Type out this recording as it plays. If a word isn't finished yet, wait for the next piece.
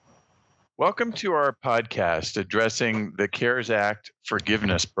Welcome to our podcast addressing the CARES Act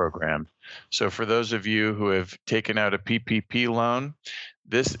forgiveness program. So, for those of you who have taken out a PPP loan,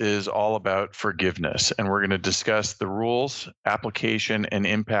 this is all about forgiveness, and we're going to discuss the rules, application, and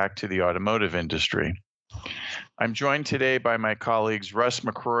impact to the automotive industry. I'm joined today by my colleagues Russ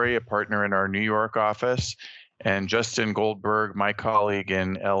McCrory, a partner in our New York office, and Justin Goldberg, my colleague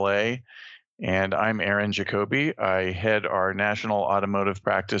in LA. And I'm Aaron Jacoby. I head our National Automotive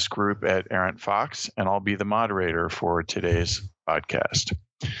Practice Group at Arent Fox, and I'll be the moderator for today's podcast.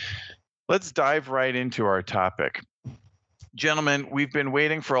 Let's dive right into our topic. Gentlemen, we've been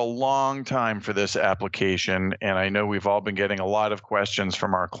waiting for a long time for this application, and I know we've all been getting a lot of questions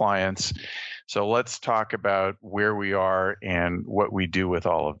from our clients. So let's talk about where we are and what we do with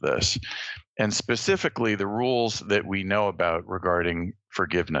all of this, and specifically the rules that we know about regarding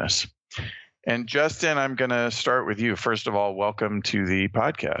forgiveness. And Justin, I'm going to start with you. First of all, welcome to the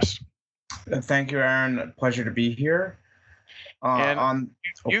podcast. Thank you, Aaron. Pleasure to be here.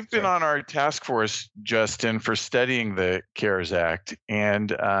 You've been on our task force, Justin, for studying the CARES Act.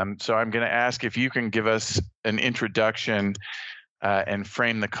 And so I'm going to ask if you can give us an introduction and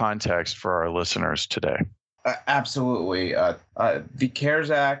frame the context for our listeners today. Absolutely. The CARES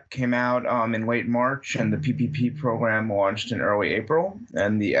Act came out in late March, and the PPP program launched in early April.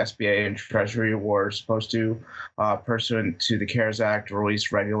 And the SBA and Treasury were supposed to, pursuant to the CARES Act,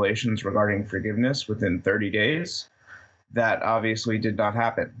 release regulations regarding forgiveness within 30 days. That obviously did not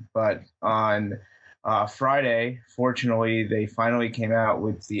happen. But on Friday, fortunately, they finally came out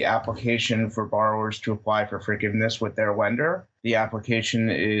with the application for borrowers to apply for forgiveness with their lender. The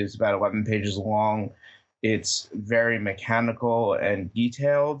application is about 11 pages long. It's very mechanical and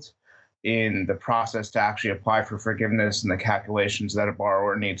detailed in the process to actually apply for forgiveness and the calculations that a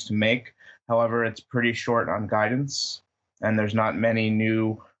borrower needs to make. However, it's pretty short on guidance, and there's not many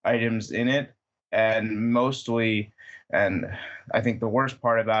new items in it. And mostly, and I think the worst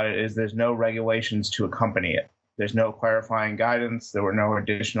part about it is there's no regulations to accompany it. There's no clarifying guidance. There were no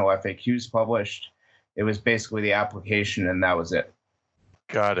additional FAQs published. It was basically the application, and that was it.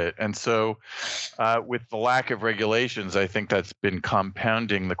 Got it. And so with the lack of regulations, I think that's been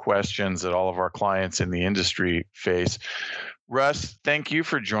compounding the questions that all of our clients in the industry face. Russ, thank you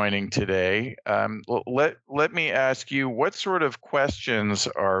for joining today. Let me ask you, what sort of questions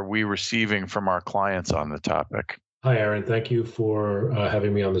are we receiving from our clients on the topic? Hi, Aaron. Thank you for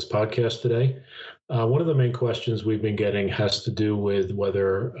having me on this podcast today. One of the main questions we've been getting has to do with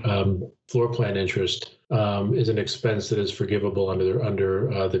whether floor plan interest is an expense that is forgivable under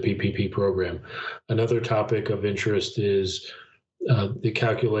the PPP program. Another topic of interest is the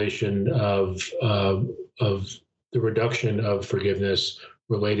calculation of the reduction of forgiveness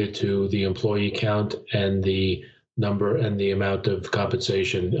related to the employee count and the number and the amount of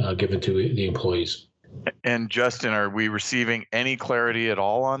compensation given to the employees. And Justin, are we receiving any clarity at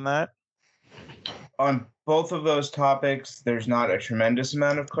all on that? On both of those topics, there's not a tremendous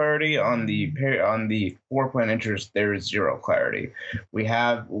amount of clarity. On the floor plan interest, there is zero clarity. We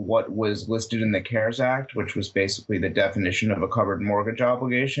have what was listed in the CARES Act, which was basically the definition of a covered mortgage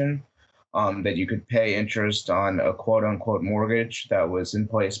obligation, that you could pay interest on a quote-unquote mortgage that was in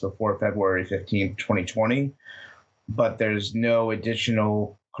place before February 15th, 2020. But there's no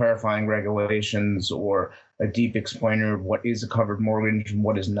additional clarifying regulations or a deep explainer of what is a covered mortgage and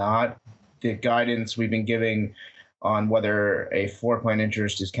what is not. The guidance we've been giving on whether a floor plan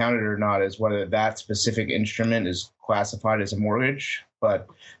interest is counted or not is whether that specific instrument is classified as a mortgage, but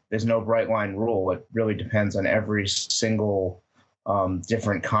there's no bright line rule. It really depends on every single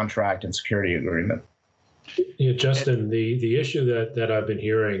different contract and security agreement. Yeah, Justin, the issue that I've been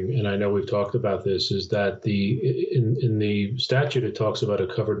hearing, and I know we've talked about this, is that in the statute it talks about a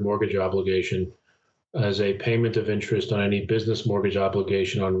covered mortgage obligation as a payment of interest on any business mortgage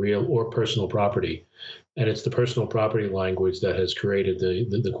obligation on real or personal property, and it's the personal property language that has created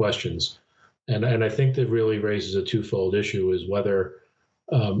the questions, and I think that really raises a twofold issue: is whether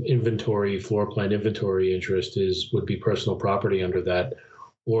floor plan inventory interest would be personal property under that.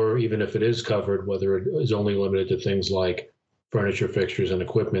 Or even if it is covered, whether it is only limited to things like furniture, fixtures, and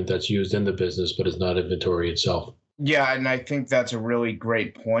equipment that's used in the business, but is not inventory itself. Yeah, and I think that's a really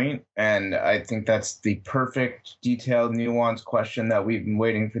great point. And I think that's the perfect, detailed, nuanced question that we've been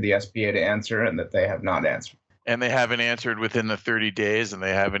waiting for the SBA to answer and that they have not answered. And they haven't answered within the 30 days, and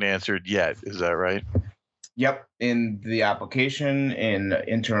they haven't answered yet. Is that right? Yep, in the application, in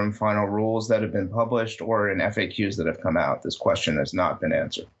interim final rules that have been published, or in FAQs that have come out, this question has not been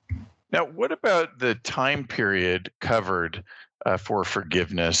answered. Now, what about the time period covered for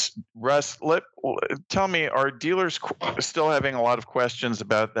forgiveness? Russ, tell me, are dealers still having a lot of questions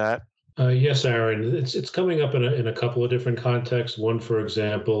about that? Yes, Aaron. It's coming up in a couple of different contexts. One, for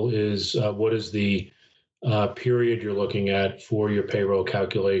example, is what is the period you're looking at for your payroll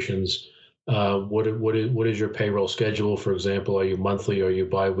calculations? What is your payroll schedule? For example, are you monthly? Are you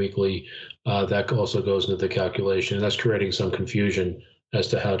biweekly? That also goes into the calculation. And that's creating some confusion as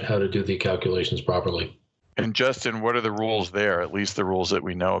to how to do the calculations properly. And Justin, what are the rules there? At least the rules that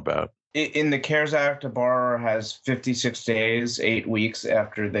we know about. In the CARES Act, a borrower has 56 days, 8 weeks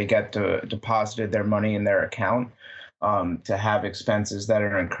after they get deposited their money in their account to have expenses that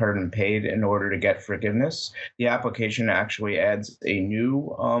are incurred and paid in order to get forgiveness. The application actually adds a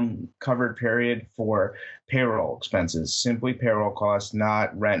new covered period for payroll expenses, simply payroll costs,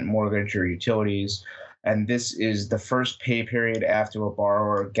 not rent, mortgage, or utilities. And this is the first pay period after a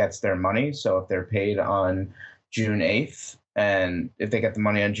borrower gets their money. So if they're paid on June 8th, and if they get the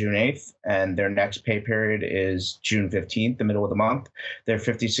money on June 8th and their next pay period is June 15th, the middle of the month, their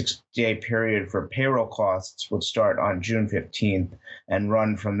 56-day period for payroll costs would start on June 15th and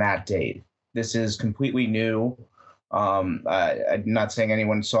run from that date. This is completely new. I'm not saying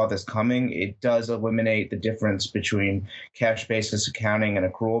anyone saw this coming. It does eliminate the difference between cash basis accounting and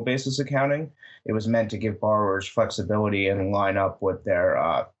accrual basis accounting. It was meant to give borrowers flexibility and line up with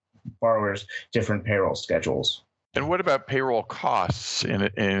their borrowers' different payroll schedules. And what about payroll costs in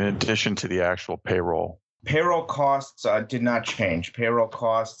addition to the actual payroll? Payroll costs did not change. Payroll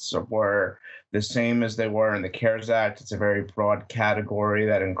costs were the same as they were in the CARES Act. It's a very broad category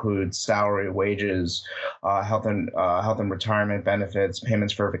that includes salary, wages, health and retirement benefits,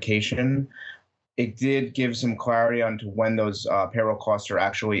 payments for vacation. It did give some clarity onto when those payroll costs are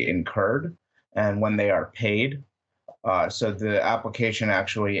actually incurred and when they are paid. So the application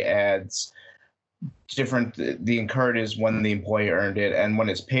actually adds the incurred is when the employee earned it, and when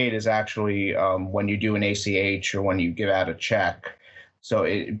it's paid is actually when you do an ACH or when you give out a check. So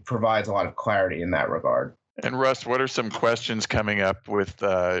it provides a lot of clarity in that regard. And Russ, what are some questions coming up with,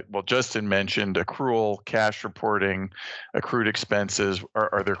 Justin mentioned accrual, cash reporting, accrued expenses.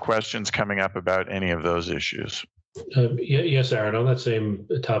 Are there questions coming up about any of those issues? Yes, Aaron, on that same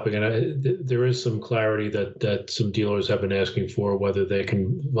topic, and there is some clarity that some dealers have been asking for, whether they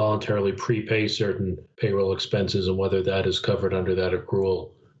can voluntarily prepay certain payroll expenses and whether that is covered under that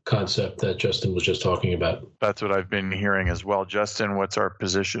accrual concept that Justin was just talking about. That's what I've been hearing as well. Justin, what's our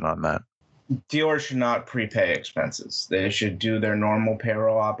position on that? Dealers should not prepay expenses. They should do their normal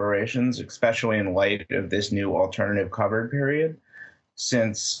payroll operations, especially in light of this new alternative covered period,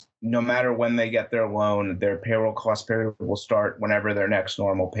 since no matter when they get their loan, their payroll cost period will start whenever their next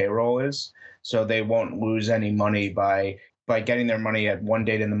normal payroll is. So they won't lose any money by getting their money at one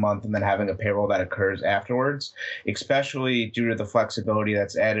date in the month and then having a payroll that occurs afterwards, especially due to the flexibility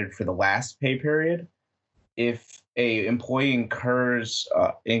that's added for the last pay period. If a employee incurs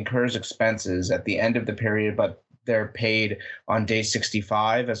expenses at the end of the period, but they're paid on day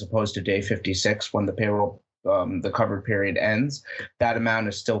 65 as opposed to day 56 when the payroll the covered period ends, that amount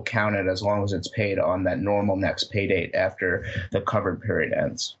is still counted as long as it's paid on that normal next pay date after the covered period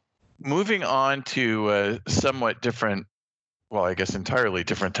ends. Moving on to a somewhat different, well, I guess entirely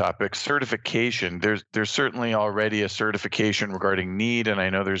different topic, certification. There's certainly already a certification regarding need, and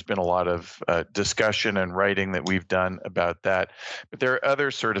I know there's been a lot of discussion and writing that we've done about that. But there are other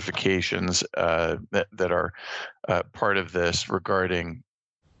certifications that are part of this regarding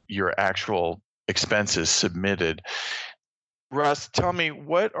your actual expenses submitted. Russ, tell me,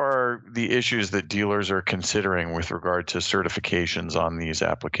 what are the issues that dealers are considering with regard to certifications on these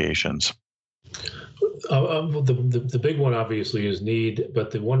applications? The big one obviously is need,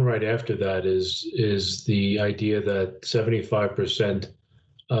 but the one right after that is the idea that 75%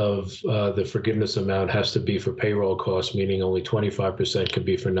 of the forgiveness amount has to be for payroll costs, meaning only 25% can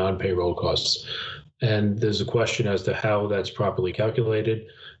be for non-payroll costs. And there's a question as to how that's properly calculated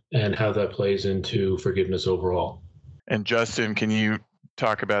and how that plays into forgiveness overall. And Justin, can you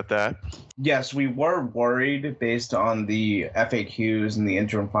talk about that? Yes, we were worried based on the FAQs and the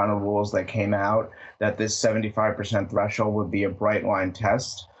interim final rules that came out that this 75% threshold would be a bright line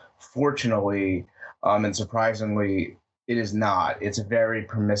test. Fortunately, and surprisingly, it is not. It's a very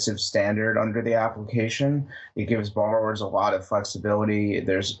permissive standard under the application. It gives borrowers a lot of flexibility.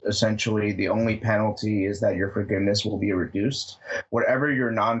 There's essentially the only penalty is that your forgiveness will be reduced. Whatever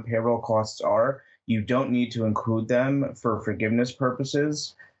your non-payroll costs are, you don't need to include them for forgiveness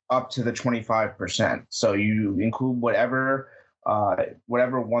purposes up to the 25%. So you include whatever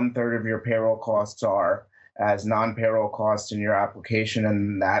 1/3 of your payroll costs are as non-payroll costs in your application,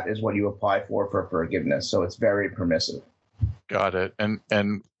 and that is what you apply for forgiveness. So it's very permissive. Got it.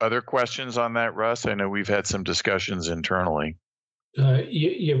 And other questions on that, Russ? I know we've had some discussions internally.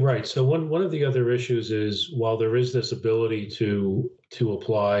 You're right. So one of the other issues is while there is this ability to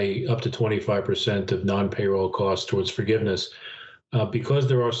apply up to 25% of non-payroll costs towards forgiveness, because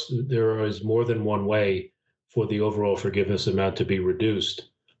there is more than one way for the overall forgiveness amount to be reduced.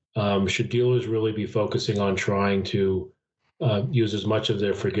 Should dealers really be focusing on trying to use as much of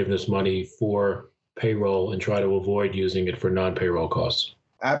their forgiveness money for payroll and try to avoid using it for non-payroll costs?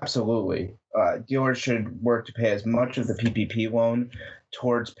 Absolutely. Dealers should work to pay as much of the PPP loan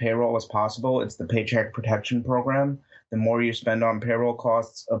towards payroll as possible. It's the Paycheck Protection Program. The more you spend on payroll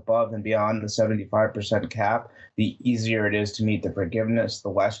costs above and beyond the 75% cap, the easier it is to meet the forgiveness, the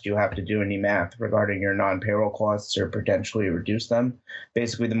less you have to do any math regarding your non-payroll costs or potentially reduce them.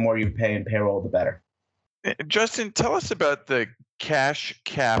 Basically, the more you pay in payroll, the better. Justin, tell us about the cash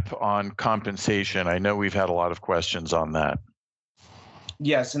cap on compensation. I know we've had a lot of questions on that.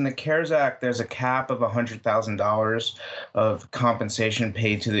 Yes, in the CARES Act, there's a cap of $100,000 of compensation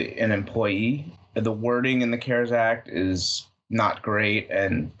paid to an employee. The wording in the CARES Act is not great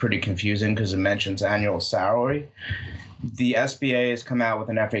and pretty confusing because it mentions annual salary. The SBA has come out with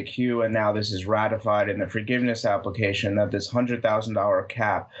an FAQ, and now this is ratified in the forgiveness application that this $100,000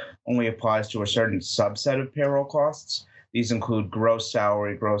 cap only applies to a certain subset of payroll costs. These include gross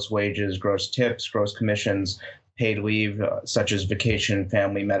salary, gross wages, gross tips, gross commissions, paid leave, such as vacation,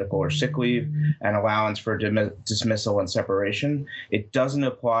 family, medical, or sick leave, and allowance for dismissal and separation. It doesn't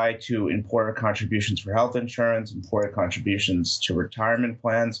apply to employer contributions for health insurance, employer contributions to retirement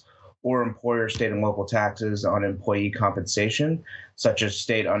plans, or employer, state, and local taxes on employee compensation, such as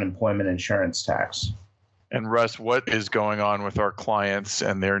state unemployment insurance tax. And Russ, what is going on with our clients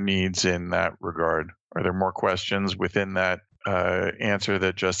and their needs in that regard? Are there more questions within that answer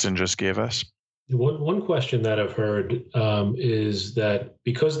that Justin just gave us? One question that I've heard is that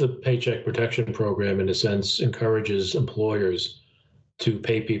because the Paycheck Protection Program, in a sense, encourages employers to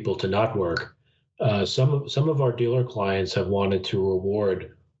pay people to not work, some of our dealer clients have wanted to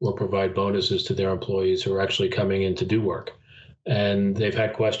reward or provide bonuses to their employees who are actually coming in to do work. And they've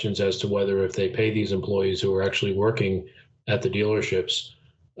had questions as to whether if they pay these employees who are actually working at the dealerships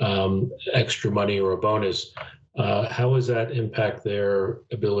extra money or a bonus, how does that impact their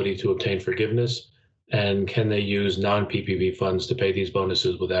ability to obtain forgiveness? And can they use non-PPP funds to pay these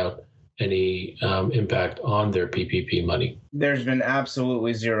bonuses without any impact on their PPP money? There's been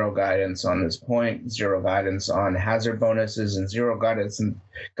absolutely zero guidance on this point, zero guidance on hazard bonuses, and zero guidance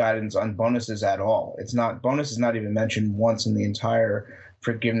on bonuses at all. Bonus is not even mentioned once in the entire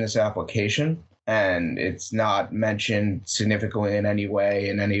forgiveness application, and it's not mentioned significantly in any way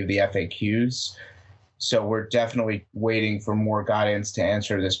in any of the FAQs. So we're definitely waiting for more guidance to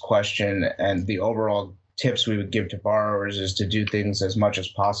answer this question. And the overall tips we would give to borrowers is to do things as much as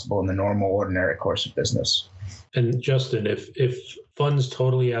possible in the normal, ordinary course of business. And Justin, if funds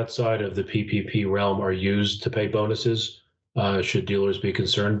totally outside of the PPP realm are used to pay bonuses, should dealers be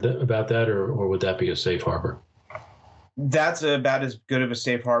concerned about that, or would that be a safe harbor? That's about as good of a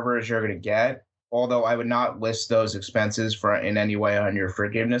safe harbor as you're going to get. Although I would not list those expenses in any way on your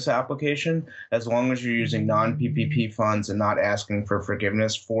forgiveness application, as long as you're using non-PPP funds and not asking for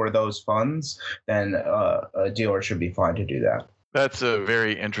forgiveness for those funds, then a dealer should be fine to do that. That's a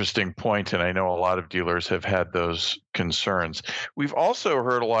very interesting point, and I know a lot of dealers have had those concerns. We've also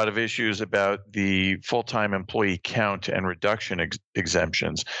heard a lot of issues about the full-time employee count and reduction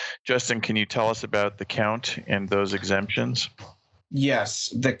exemptions. Justin, can you tell us about the count and those exemptions?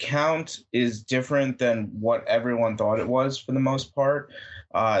 Yes, the count is different than what everyone thought it was for the most part.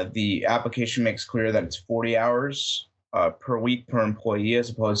 The application makes clear that it's 40 hours per week per employee as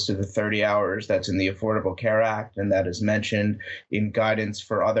opposed to the 30 hours that's in the Affordable Care Act, and that is mentioned in guidance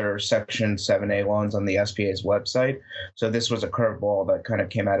for other Section 7A loans on the SBA's website. So this was a curveball that kind of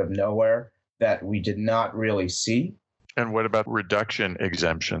came out of nowhere that we did not really see. And what about reduction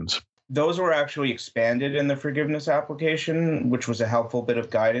exemptions? Those were actually expanded in the forgiveness application, which was a helpful bit of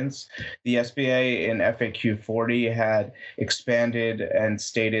guidance. The SBA in FAQ 40 had expanded and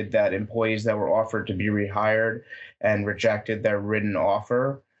stated that employees that were offered to be rehired and rejected their written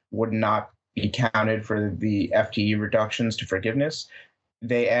offer would not be counted for the FTE reductions to forgiveness.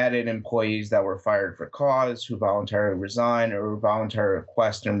 They added employees that were fired for cause, who voluntarily resign or voluntarily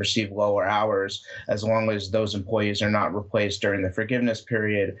request and receive lower hours, as long as those employees are not replaced during the forgiveness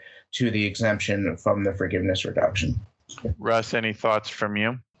period, to the exemption from the forgiveness reduction. Russ, any thoughts from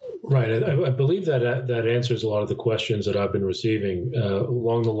you? Right. I believe that answers a lot of the questions that I've been receiving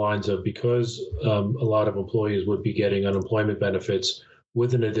along the lines of, because a lot of employees would be getting unemployment benefits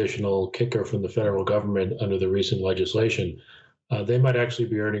with an additional kicker from the federal government under the recent legislation. They might actually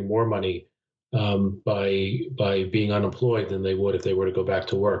be earning more money by being unemployed than they would if they were to go back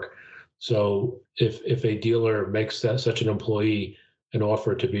to work. So if a dealer makes that such an employee an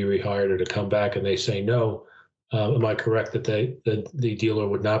offer to be rehired or to come back and they say no, am I correct that the dealer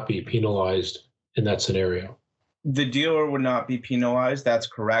would not be penalized in that scenario? The dealer would not be penalized, that's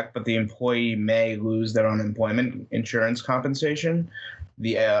correct, but the employee may lose their unemployment insurance compensation.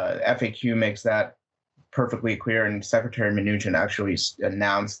 The FAQ makes that perfectly clear, and Secretary Mnuchin actually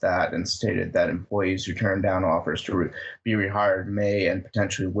announced that and stated that employees who turn down offers to be rehired may and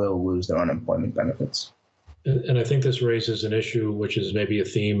potentially will lose their unemployment benefits. And I think this raises an issue, which is maybe a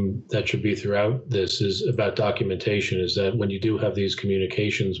theme that should be throughout this, is about documentation, is that when you do have these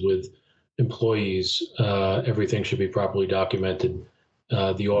communications with employees, everything should be properly documented.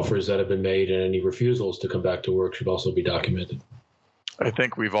 The offers that have been made and any refusals to come back to work should also be documented. I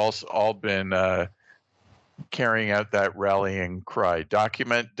think we've also all been carrying out that rallying cry: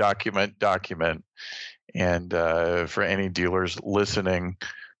 document, document, document. And for any dealers listening,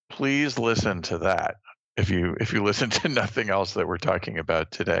 please listen to that. If you listen to nothing else that we're talking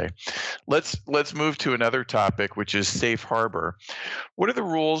about today, let's move to another topic, which is safe harbor. What are the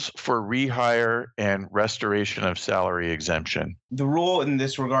rules for rehire and restoration of salary exemption? The rule in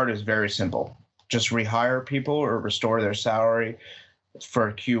this regard is very simple: just rehire people or restore their salary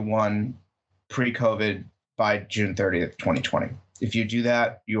for Q1 pre-COVID by June 30th, 2020. If you do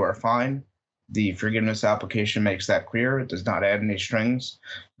that, you are fine. The forgiveness application makes that clear. It does not add any strings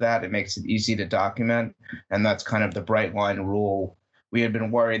to that. It makes it easy to document, and that's kind of the bright line rule. We had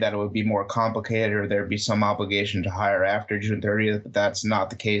been worried that it would be more complicated or there'd be some obligation to hire after June 30th, but that's not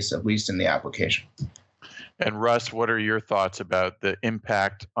the case, at least in the application. And Russ, what are your thoughts about the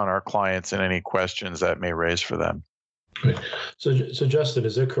impact on our clients and any questions that may raise for them? Right. So Justin,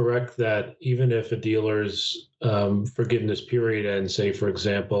 is it correct that even if a dealer's forgiveness period ends, say, for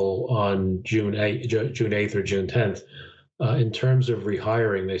example, on June 8th or June 10th, in terms of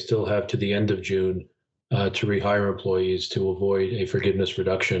rehiring, they still have to the end of June to rehire employees to avoid a forgiveness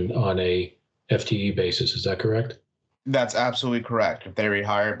reduction on a FTE basis? Is that correct? That's absolutely correct. If they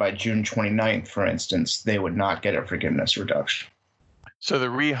rehired by June 29th, for instance, they would not get a forgiveness reduction. So the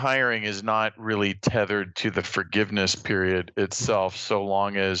rehiring is not really tethered to the forgiveness period itself, so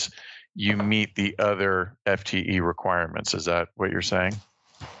long as you meet the other FTE requirements. Is that what you're saying?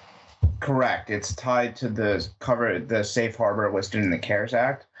 Correct. It's tied to the safe harbor listed in the CARES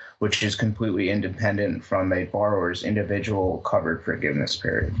Act, which is completely independent from a borrower's individual covered forgiveness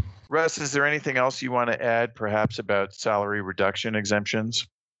period. Russ, is there anything else you want to add, perhaps about salary reduction exemptions?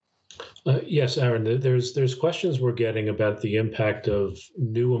 Yes, Aaron, there's questions we're getting about the impact of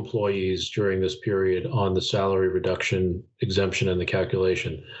new employees during this period on the salary reduction exemption and the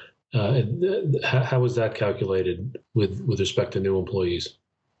calculation. How is that calculated with respect to new employees?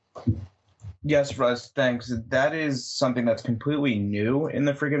 Yes, Russ, thanks. That is something that's completely new in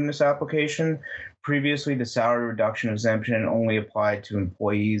the forgiveness application. Previously, the salary reduction exemption only applied to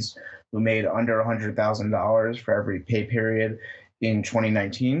employees who made under $100,000 for every pay period in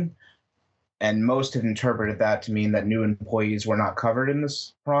 2019. And most have interpreted that to mean that new employees were not covered in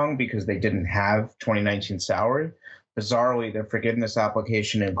this prong because they didn't have 2019 salary. Bizarrely, the forgiveness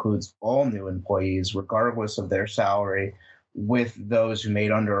application includes all new employees, regardless of their salary, with those who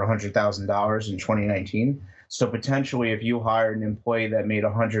made under $100,000 in 2019. So potentially, if you hired an employee that made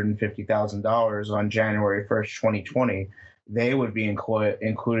 $150,000 on January 1st, 2020, they would be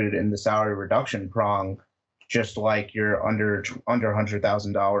included in the salary reduction prong, just like your under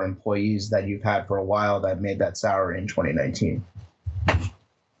 $100,000 employees that you've had for a while that made that salary in 2019.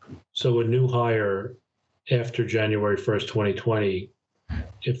 So a new hire after January 1st, 2020,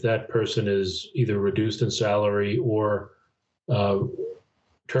 if that person is either reduced in salary or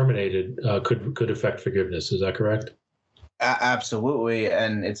terminated, could affect forgiveness. Is that correct? Absolutely.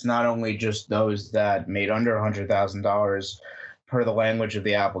 And it's not only just those that made under $100,000. Per the language of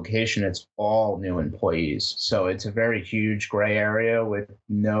the application, it's all new employees. So it's a very huge gray area with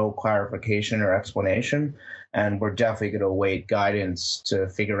no clarification or explanation. And we're definitely going to await guidance to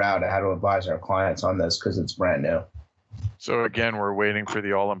figure out how to advise our clients on this because it's brand new. So again, we're waiting for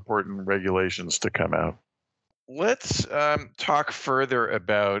the all-important regulations to come out. Let's talk further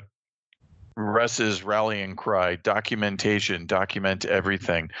about Russ's rallying cry: documentation, document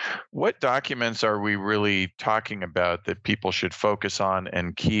everything. What documents are we really talking about that people should focus on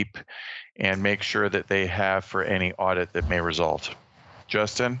and keep and make sure that they have for any audit that may result?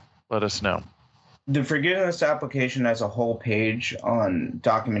 Justin, let us know. The forgiveness application has a whole page on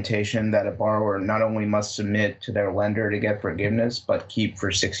documentation that a borrower not only must submit to their lender to get forgiveness, but keep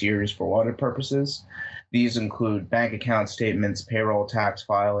for 6 years for audit purposes. These include bank account statements, payroll tax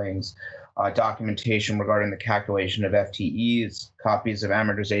filings, documentation regarding the calculation of FTEs, copies of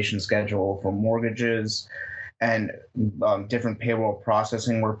amortization schedule for mortgages, and different payroll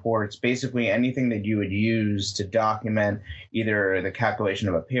processing reports, basically anything that you would use to document either the calculation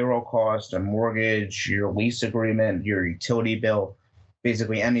of a payroll cost, a mortgage, your lease agreement, your utility bill,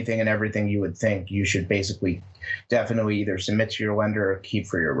 basically anything and everything you would think you should basically definitely either submit to your lender or keep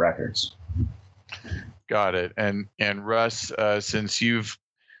for your records. Got it. And Russ, since you've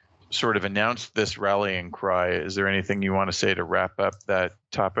sort of announced this rallying cry, is there anything you want to say to wrap up that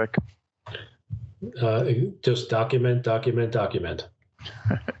topic? Just document, document, document.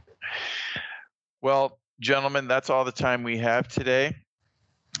 Well, gentlemen, that's all the time we have today.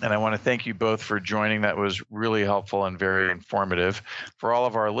 And I want to thank you both for joining. That was really helpful and very informative. For all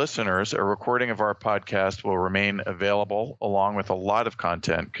of our listeners, a recording of our podcast will remain available along with a lot of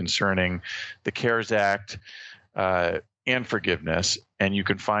content concerning the CARES Act and forgiveness. And you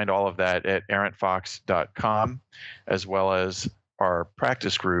can find all of that at arentfox.com, as well as our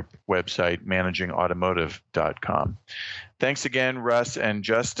practice group website, managingautomotive.com. Thanks again, Russ and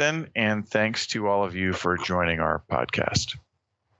Justin, and thanks to all of you for joining our podcast.